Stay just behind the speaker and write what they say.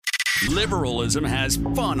Liberalism has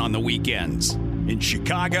fun on the weekends. In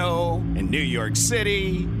Chicago, in New York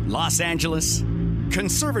City, Los Angeles.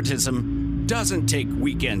 Conservatism doesn't take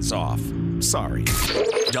weekends off. Sorry.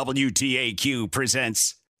 WTAQ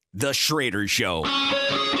presents The Schroeder Show.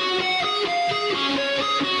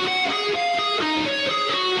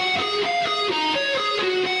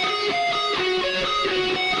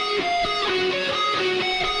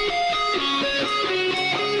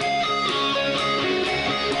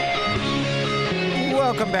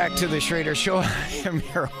 Welcome back to the Schroeder Show. I am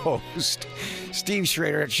your host, Steve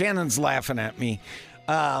Schroeder. Shannon's laughing at me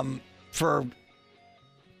for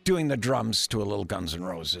doing the drums to a little Guns N'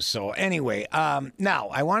 Roses. So anyway, now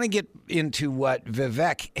I want to get into what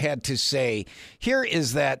Vivek had to say. Here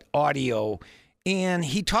is that audio, and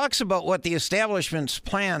he talks about what the establishment's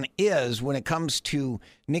plan is when it comes to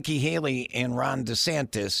Nikki Haley and Ron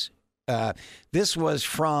DeSantis. This was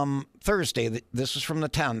from Thursday. This was from the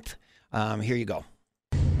 10th. Here you go.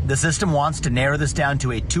 The system wants to narrow this down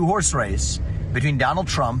to a two-horse race between Donald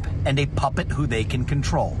Trump and a puppet who they can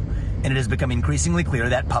control. And it has become increasingly clear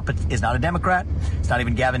that puppet is not a Democrat. It's not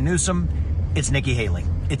even Gavin Newsom. It's Nikki Haley.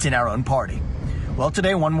 It's in our own party. Well,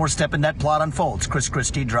 today, one more step in that plot unfolds. Chris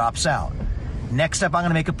Christie drops out. Next up, I'm going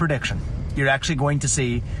to make a prediction. You're actually going to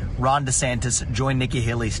see Ron DeSantis join Nikki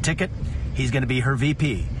Haley's ticket. He's going to be her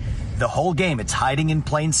VP. The whole game, it's hiding in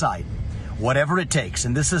plain sight. Whatever it takes,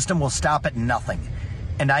 and this system will stop at nothing.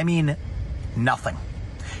 And I mean nothing,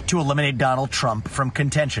 to eliminate Donald Trump from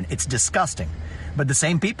contention. It's disgusting. But the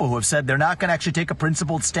same people who have said they're not going to actually take a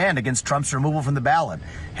principled stand against Trump's removal from the ballot,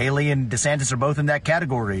 Haley and DeSantis are both in that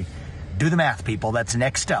category. Do the math, people. That's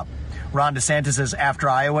next up. Ron DeSantis is after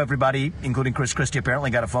Iowa. Everybody, including Chris Christie,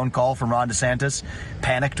 apparently got a phone call from Ron DeSantis.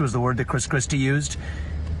 Panicked was the word that Chris Christie used.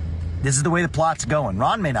 This is the way the plot's going.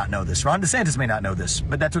 Ron may not know this. Ron DeSantis may not know this,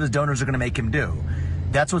 but that's what his donors are going to make him do.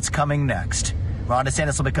 That's what's coming next. Ron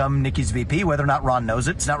DeSantis will become Nikki's VP, whether or not Ron knows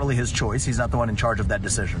it. It's not really his choice. He's not the one in charge of that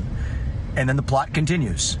decision. And then the plot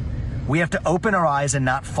continues. We have to open our eyes and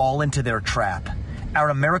not fall into their trap. Our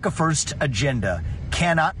America First agenda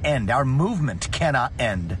cannot end. Our movement cannot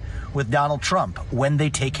end with Donald Trump when they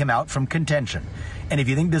take him out from contention. And if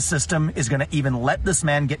you think this system is going to even let this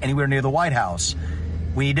man get anywhere near the White House,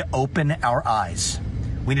 we need to open our eyes.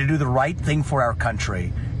 We need to do the right thing for our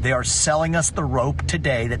country. They are selling us the rope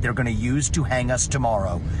today that they're going to use to hang us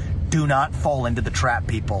tomorrow. Do not fall into the trap,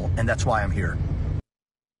 people. And that's why I'm here.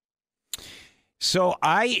 So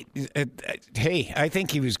I think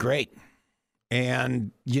he was great. And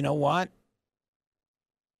you know what?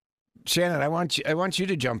 Shannon, I want you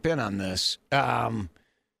to jump in on this.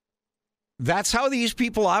 That's how these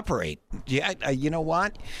people operate. Yeah, you know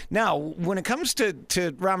what? Now, when it comes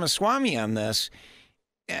to Ramaswamy on this,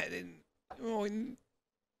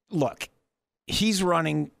 look, he's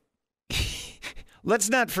running. Let's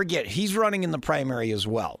not forget, he's running in the primary as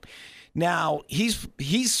well. Now, he's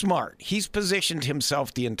smart. He's positioned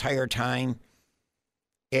himself the entire time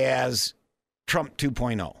as Trump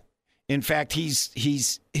 2.0. In fact,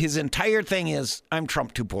 his entire thing is, I'm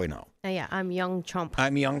Trump 2.0. Yeah, I'm young Trump.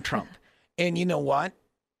 I'm young Trump. And you know what?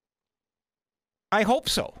 I hope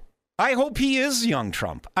so. I hope he is young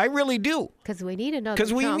Trump. I really do. Because we need another Because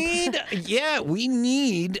Trump.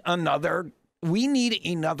 we need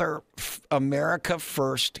another America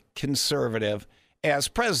First conservative as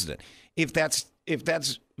president. If that's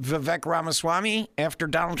Vivek Ramaswamy after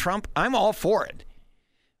Donald Trump, I'm all for it.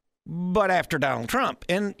 But after Donald Trump,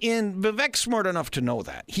 and Vivek's smart enough to know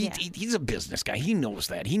that. He's a business guy. He knows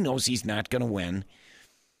that. He knows he's not going to win.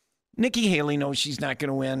 Nikki Haley knows she's not going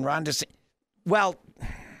to win. Ron DeSantis, well,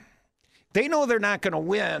 they know they're not going to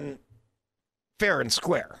win fair and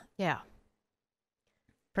square. Yeah,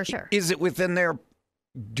 for sure. Is it within their,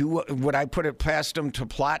 would I put it past them to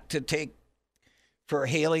plot to take, for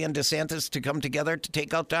Haley and DeSantis to come together to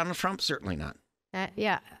take out Donald Trump? Certainly not.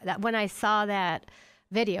 When I saw that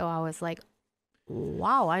video, I was like,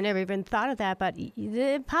 wow, I never even thought of that, but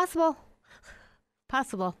possible.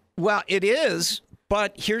 Well, it is,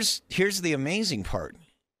 but here's the amazing part.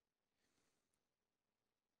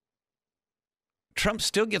 Trump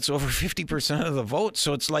still gets over 50% of the vote,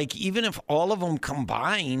 so it's like even if all of them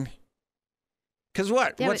combine, because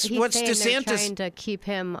what's DeSantis they're trying to keep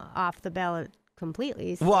him off the ballot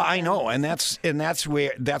completely. So well, I know, and that's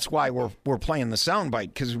why we're playing the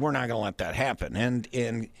soundbite, because we're not going to let that happen.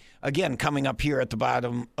 And again, coming up here at the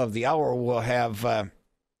bottom of the hour, we'll have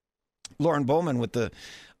Lauren Bowman with the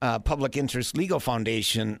Public Interest Legal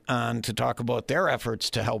Foundation on to talk about their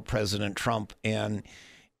efforts to help President Trump and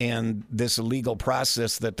this illegal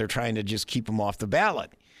process that they're trying to just keep him off the ballot.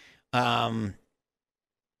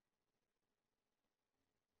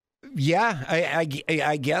 Yeah,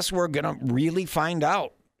 I guess we're going to really find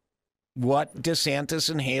out what DeSantis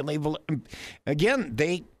and Haley will. Again,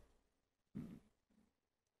 they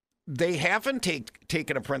haven't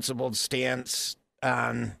taken a principled stance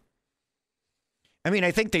on. I mean,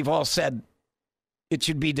 I think they've all said it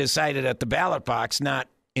should be decided at the ballot box, not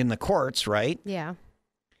in the courts, right? Yeah.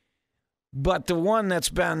 But the one that's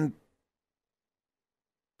been,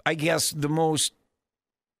 I guess, the most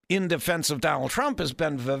in defense of Donald Trump has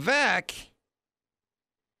been Vivek,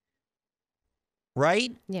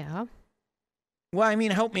 right? Yeah. Well, I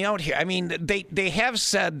mean, help me out here. I mean, they have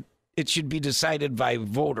said it should be decided by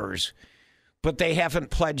voters, but they haven't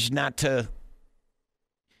pledged not to.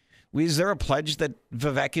 Is there a pledge that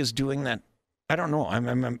Vivek is doing that? I don't know.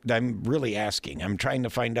 I'm really asking. I'm trying to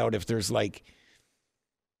find out if there's like.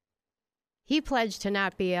 He pledged to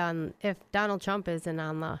not be on. If Donald Trump isn't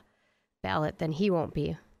on the ballot, then he won't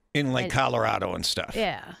be. In like Colorado and stuff.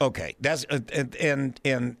 Yeah. Okay. That's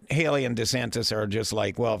and Haley and DeSantis are just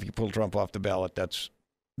like, well, if you pull Trump off the ballot, that's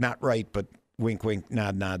not right, but wink, wink,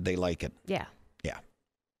 nod, nod, they like it. Yeah. Yeah.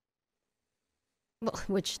 Well,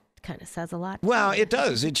 which kind of says a lot. Well, it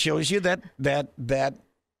does. It shows you that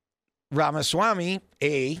Ramaswamy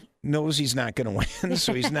knows he's not going to win,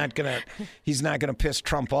 so he's not going to piss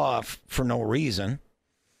Trump off for no reason.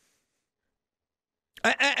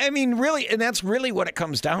 I mean, really, and that's really what it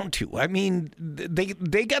comes down to. I mean,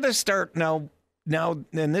 they got to start now,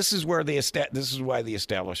 and this is why the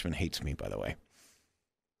establishment hates me, by the way,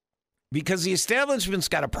 because the establishment's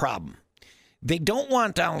got a problem. They don't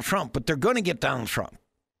want Donald Trump, but they're going to get Donald Trump.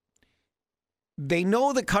 They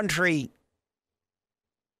know the country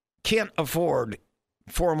can't afford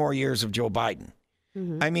 4 more years of Joe Biden.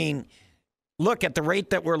 Mm-hmm. I mean, look at the rate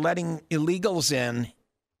that we're letting illegals in.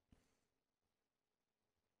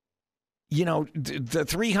 You know, the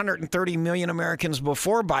 330 million Americans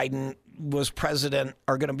before Biden was president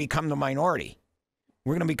are going to become the minority.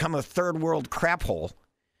 We're going to become a third world crap hole.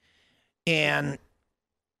 And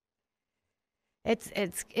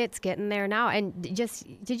it's getting there now. And just,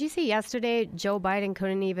 did you see yesterday, Joe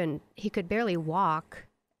Biden he could barely walk.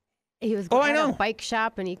 He was at a bike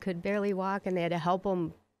shop and he could barely walk, and they had to help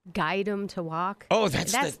him, guide him to walk. Oh,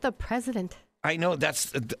 that's the president. I know.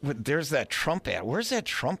 There's that Trump ad. Where's that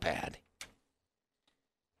Trump ad?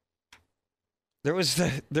 That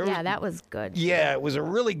was good. Yeah, it was a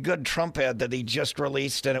really good Trump ad that he just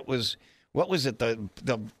released, and it was, what was it? The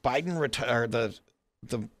Biden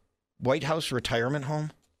the White House retirement home.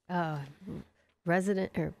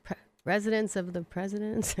 Residence of the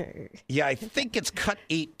presidents. Yeah, I think it's cut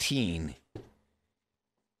 18.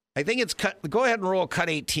 I think it's cut. Go ahead and roll cut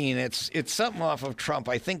 18. It's something off of Trump.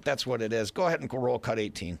 I think that's what it is. Go ahead and roll cut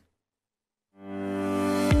 18.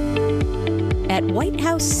 At White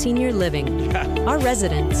House Senior Living, our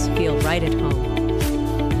residents feel right at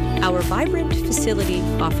home. Our vibrant facility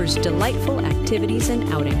offers delightful activities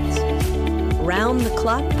and outings,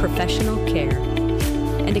 round-the-clock professional care,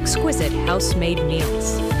 and exquisite house-made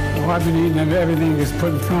meals. Well, I've been eating everything that's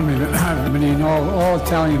put in front of me. I've been eating all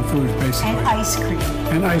Italian foods, basically. And ice cream.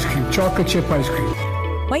 And ice cream, chocolate chip ice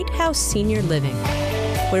cream. White House Senior Living,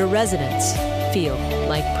 where residents feel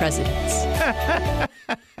like presidents.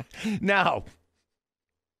 Now,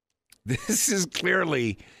 this is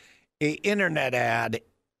clearly an internet ad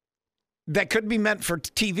that could be meant for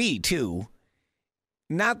TV, too.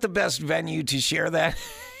 Not the best venue to share that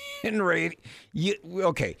in radio.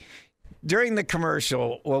 Okay. During the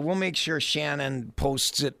commercial, well, we'll make sure Shannon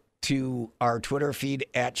posts it to our Twitter feed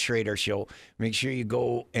at Schroeder Show. Make sure you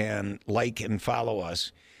go and like and follow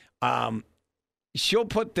us. She'll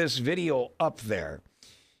put this video up there.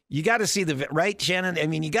 You got to see right, Shannon? I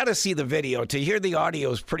mean, you got to see the video. To hear the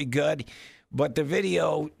audio is pretty good, but the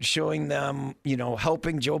video showing them,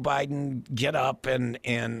 helping Joe Biden get up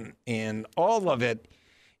and all of it,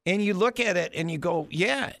 and you look at it and you go,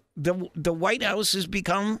 yeah, the White House has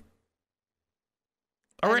become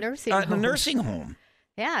a nursing home.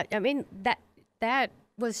 Yeah, I mean that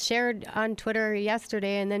was shared on Twitter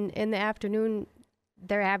yesterday, and then in the afternoon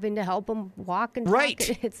they're having to help them walk and talk.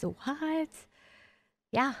 Right. It's what?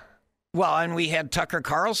 Yeah. Well, and we had Tucker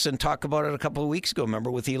Carlson talk about it a couple of weeks ago,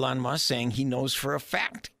 remember, with Elon Musk saying he knows for a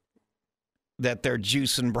fact that they're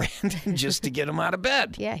juicing Brandon just to get him out of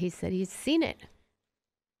bed. Yeah, he said he's seen it.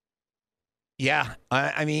 Yeah,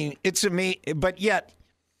 I mean, it's amazing, but yet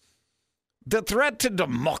the threat to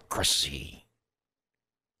democracy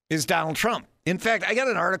is Donald Trump. In fact, I got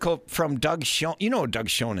an article from Doug Schoen. You know who Doug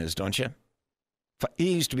Schoen is, don't you?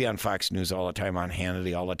 He used to be on Fox News all the time, on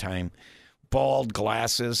Hannity all the time. Bald,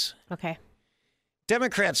 glasses. Okay.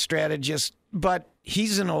 Democrat strategist, but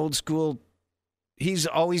he's an old school. he's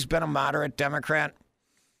always been a moderate Democrat.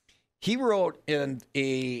 He wrote in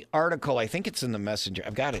a article, I think it's in the Messenger.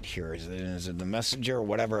 I've got it here. Is it the Messenger or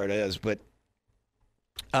whatever it is? But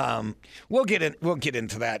we'll get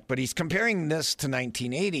into that. But he's comparing this to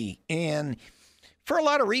 1980, and for a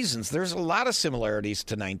lot of reasons. There's a lot of similarities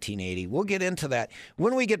to 1980. We'll get into that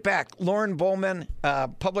when we get back. Lauren Bowman,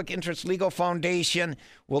 Public Interest Legal Foundation.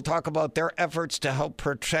 We'll talk about their efforts to help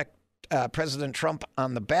protect President Trump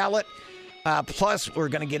on the ballot. Plus, we're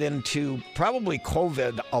going to get into probably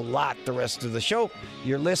COVID a lot the rest of the show.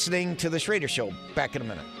 You're listening to The Schroeder Show. Back in a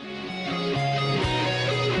minute.